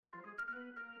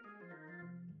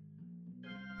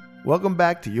Welcome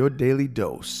back to Your Daily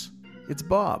Dose. It's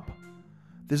Bob.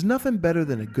 There's nothing better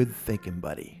than a good thinking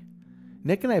buddy.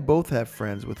 Nick and I both have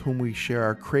friends with whom we share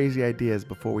our crazy ideas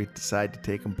before we decide to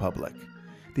take them public.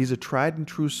 These are tried and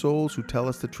true souls who tell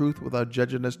us the truth without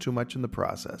judging us too much in the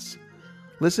process.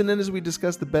 Listen in as we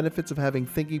discuss the benefits of having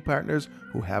thinking partners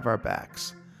who have our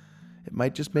backs. It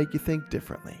might just make you think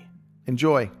differently.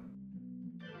 Enjoy.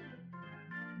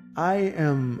 I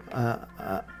am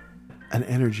an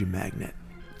energy magnet.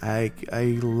 I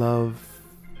love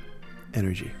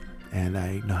energy, and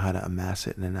I know how to amass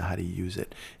it and I know how to use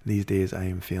it. These days I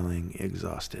am feeling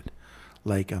exhausted,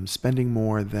 like I'm spending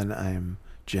more than I'm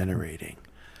generating.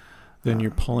 Then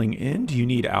you're pulling in? Do you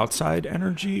need outside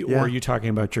energy, or are you talking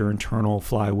about your internal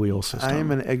flywheel system? I am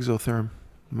an exotherm.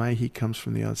 My heat comes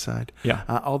from the outside. Yeah.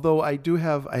 Although I do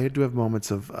have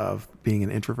moments of being an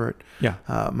introvert. Yeah.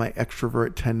 My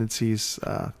extrovert tendencies.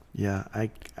 I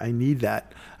need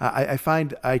that. I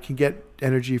find I can get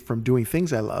energy from doing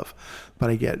things I love, but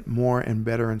I get more and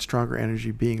better and stronger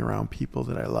energy being around people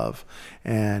that I love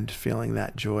and feeling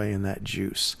that joy and that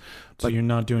juice. So you're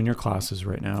not doing your classes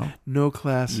right now? No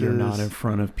classes. You're not in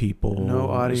front of people?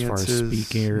 No audiences. As far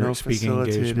as speaking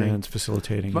engagements,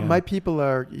 facilitating. But my people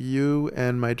are you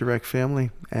and my direct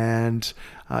family, and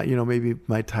maybe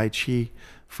my Tai Chi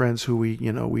friends who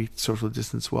we social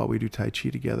distance while we do Tai Chi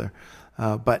together.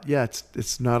 But yeah,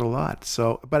 it's not a lot.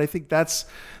 So, but I think that's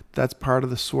part of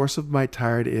the source of my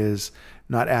tired is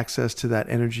not access to that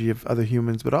energy of other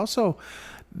humans, but also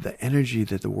the energy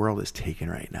that the world is taking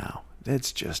right now.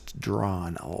 It's just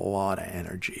drawn a lot of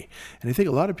energy. And I think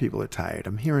a lot of people are tired.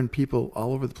 I'm hearing people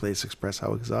all over the place express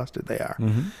how exhausted they are.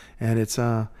 Mm-hmm. And it's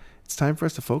time for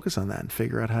us to focus on that and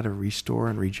figure out how to restore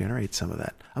and regenerate some of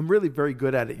that. I'm really very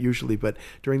good at it usually, but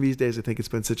during these days, I think it's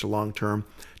been such a long-term,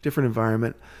 different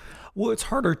environment. Well, it's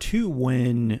harder too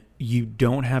when you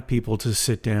don't have people to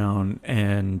sit down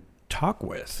and talk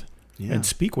with and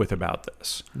speak with about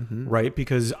this, right?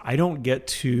 Because I don't get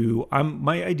to,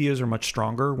 my ideas are much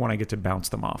stronger when I get to bounce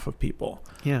them off of people.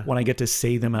 Yeah. When I get to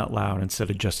say them out loud instead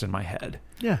of just in my head.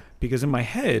 Yeah. Because in my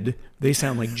head, they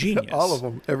sound like genius. All of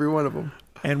them, every one of them.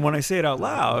 And when I say it out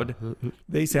loud,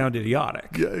 they sound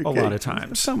idiotic a lot of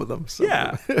times. Some of them.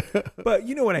 But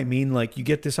you know what I mean? Like you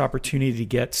get this opportunity to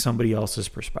get somebody else's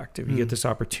perspective. You get this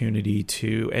opportunity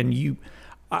to, and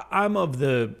I'm of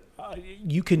the,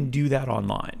 you can do that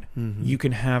online. Mm-hmm. You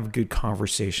can have good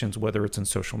conversations, whether it's in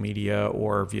social media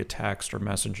or via text or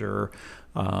Messenger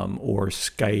or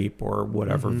Skype or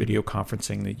whatever video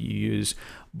conferencing that you use.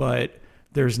 But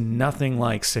there's nothing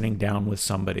like sitting down with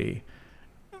somebody,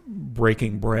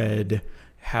 breaking bread,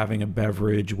 having a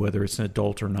beverage, whether it's an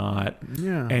adult or not,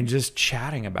 and just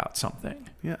chatting about something.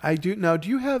 Yeah, I do. Now, do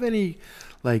you have any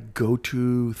like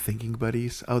go-to thinking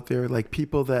buddies out there? Like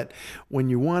people that when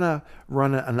you want to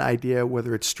run an idea,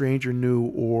 whether it's strange or new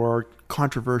or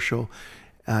controversial,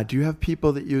 do you have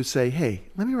people that you say, hey,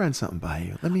 let me run something by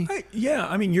you?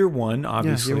 I mean, you're one,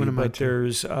 obviously, you're one of but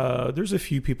there's a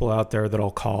few people out there that I'll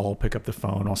call, pick up the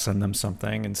phone, I'll send them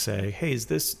something and say, hey, is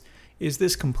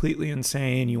this completely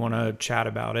insane? You want to chat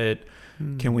about it?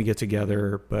 Can we get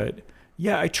together? But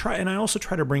yeah, I also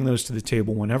try to bring those to the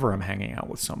table whenever I'm hanging out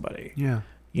with somebody. Yeah.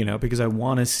 Because I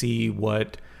want to see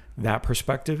what that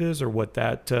perspective is or what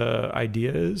that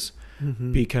idea is,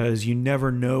 because you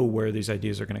never know where these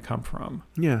ideas are going to come from.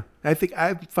 Yeah. I think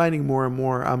I'm finding more and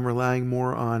more, I'm relying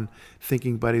more on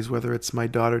thinking buddies, whether it's my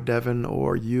daughter, Devin,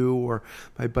 or you, or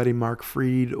my buddy, Mark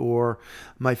Freed, or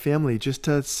my family, just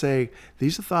to say,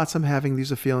 these are thoughts I'm having,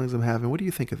 these are feelings I'm having. What do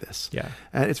you think of this? Yeah.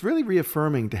 And it's really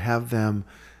reaffirming to have them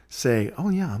say, oh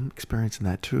yeah, I'm experiencing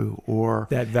that too. Or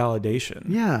that validation.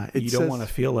 Yeah. You don't want to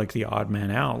feel like the odd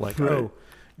man out. Like, right. Oh,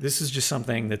 this is just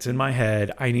something that's in my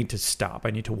head. I need to stop.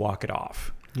 I need to walk it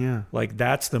off. Yeah. Like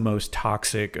that's the most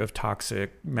toxic of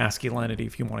toxic masculinity,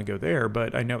 if you want to go there.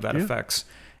 But I know that affects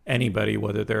anybody,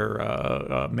 whether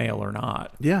they're male or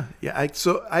not. Yeah. Yeah.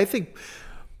 So I think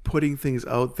putting things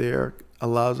out there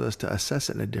allows us to assess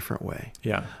it in a different way.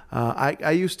 Yeah.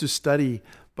 I used to study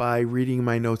by reading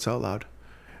my notes out loud,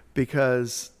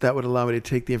 because that would allow me to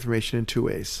take the information in two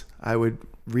ways. I would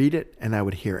read it and I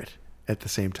would hear it at the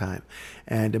same time.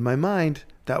 And in my mind,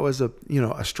 that was a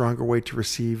stronger way to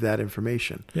receive that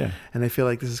information. Yeah. And I feel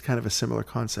like this is kind of a similar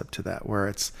concept to that, where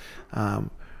it's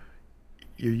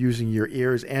you're using your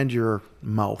ears and your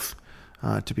mouth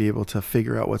to be able to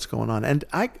figure out what's going on. And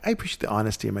I appreciate the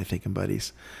honesty of my thinking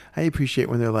buddies. I appreciate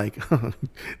when they're like,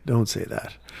 don't say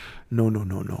that.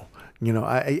 No.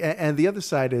 And the other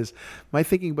side is my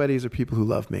thinking buddies are people who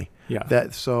love me. Yeah.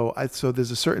 So there's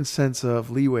a certain sense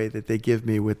of leeway that they give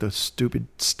me with the stupid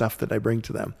stuff that I bring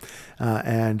to them,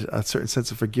 and a certain sense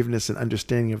of forgiveness and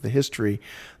understanding of the history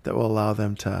that will allow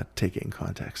them to take it in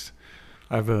context.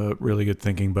 I have a really good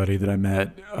thinking buddy that I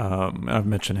met. I've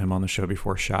mentioned him on the show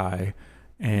before, Shai.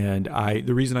 And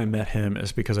the reason I met him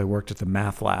is because I worked at the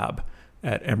math lab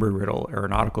at Embry-Riddle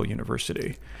Aeronautical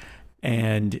University.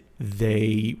 And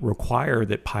they require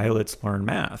that pilots learn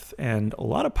math. And a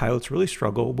lot of pilots really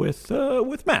struggle with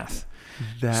math.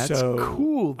 That's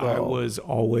cool, though. I was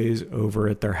always over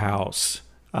at their house.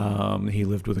 He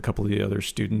lived with a couple of the other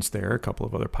students there, a couple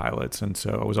of other pilots. And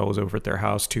so I was always over at their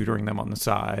house, tutoring them on the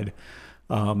side.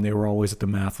 They were always at the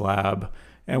math lab.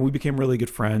 And we became really good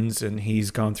friends. And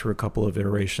he's gone through a couple of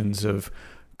iterations of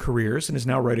careers and is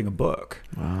now writing a book.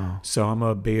 Wow. So I'm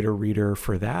a beta reader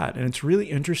for that. And it's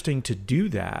really interesting to do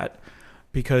that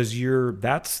because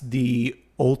that's the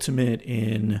ultimate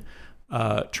in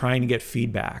trying to get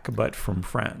feedback, but from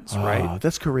friends, right?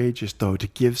 That's courageous, though, to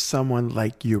give someone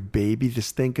like your baby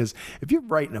this thing. Because if you're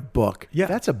writing a book,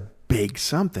 that's a big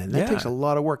something. That takes a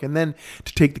lot of work. And then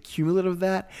to take the cumulative of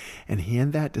that and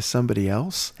hand that to somebody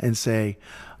else and say,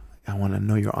 I want to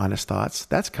know your honest thoughts.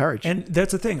 That's courage. And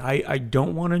that's the thing. I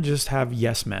don't want to just have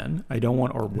yes men. I don't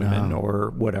want, or women or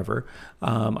whatever.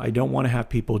 I don't want to have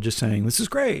people just saying, this is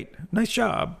great. Nice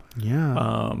job.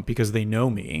 Yeah. Because they know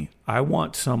me. I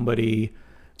want somebody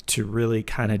to really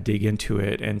kind of dig into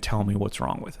it and tell me what's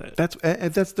wrong with it.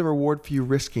 That's the reward for you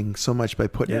risking so much by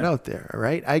putting it out there,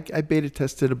 right? I beta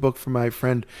tested a book for my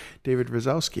friend David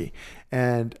Rosowski,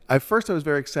 and at first I was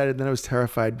very excited, then I was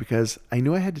terrified because I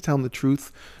knew I had to tell him the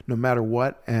truth no matter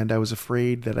what, and I was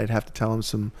afraid that I'd have to tell him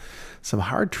some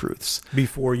hard truths.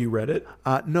 Before you read it?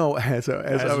 No, as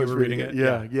I was reading it.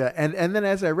 Yeah. And then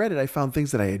as I read it, I found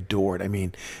things that I adored. I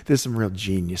mean, there's some real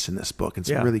genius in this book and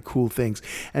some really cool things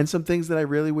and some things that I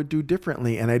really would do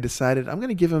differently. And I decided I'm going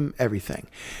to give him everything.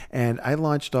 And I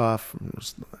launched off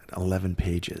 11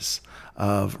 pages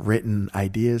of written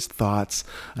ideas, thoughts,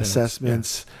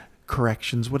 assessments,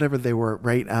 corrections, whatever they were,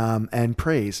 right? And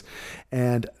praise.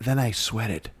 And then I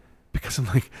sweated because I'm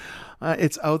like,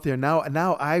 it's out there now.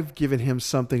 Now I've given him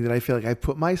something that I feel like I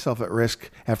put myself at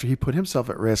risk after he put himself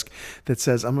at risk, that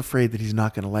says I'm afraid that he's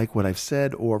not going to like what I've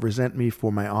said or resent me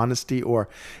for my honesty,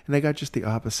 and I got just the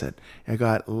opposite. I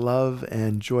got love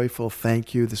and joyful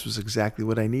thank you. This was exactly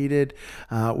what I needed.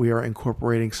 We are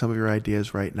incorporating some of your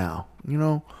ideas right now.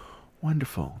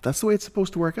 Wonderful. That's the way it's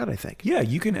supposed to work out, I think. Yeah,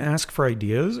 you can ask for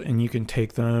ideas and you can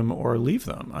take them or leave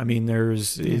them. I mean,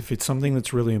 if it's something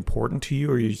that's really important to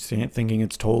you or you're thinking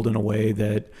it's told in a way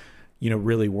that,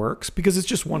 really works, because it's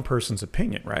just one person's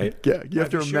opinion, right? Yeah, you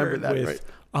have to remember that, with right?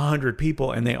 100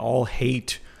 people and they all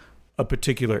hate a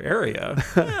particular area,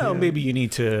 maybe you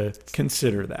need to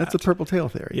consider that. That's a purple tail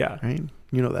theory. Yeah. Right?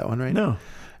 You know that one, right? No.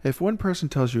 If one person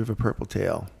tells you you have a purple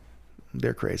tail,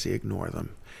 they're crazy. Ignore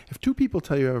them. If 2 people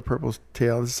tell you you have a purple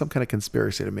tail, this is some kind of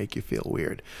conspiracy to make you feel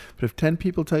weird. But if 10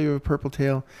 people tell you you have a purple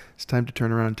tail, it's time to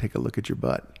turn around and take a look at your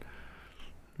butt.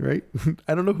 Right?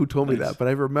 I don't know who told me that, but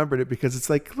I remembered it because it's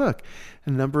like, look,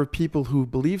 a number of people who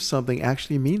believe something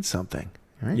actually means something.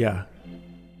 Right? Yeah.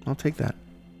 I'll take that.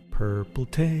 Purple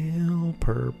tail,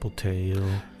 purple tail.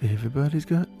 Everybody's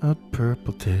got a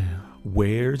purple tail.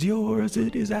 Where's yours?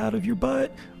 It is out of your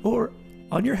butt or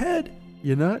on your head.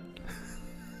 You're not?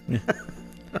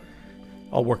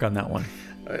 I'll work on that one.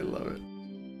 I love it.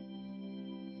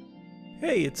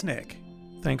 Hey, it's Nick.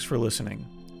 Thanks for listening.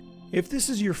 If this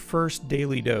is your first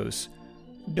daily dose,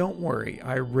 don't worry,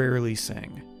 I rarely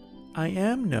sing. I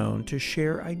am known to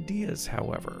share ideas,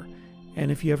 however,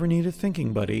 and if you ever need a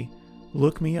thinking buddy,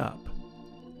 look me up.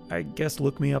 I guess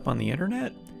look me up on the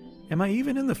internet? Am I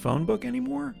even in the phone book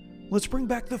anymore? Let's bring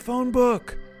back the phone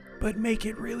book, but make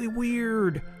it really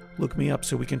weird. Look me up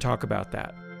so we can talk about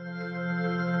that.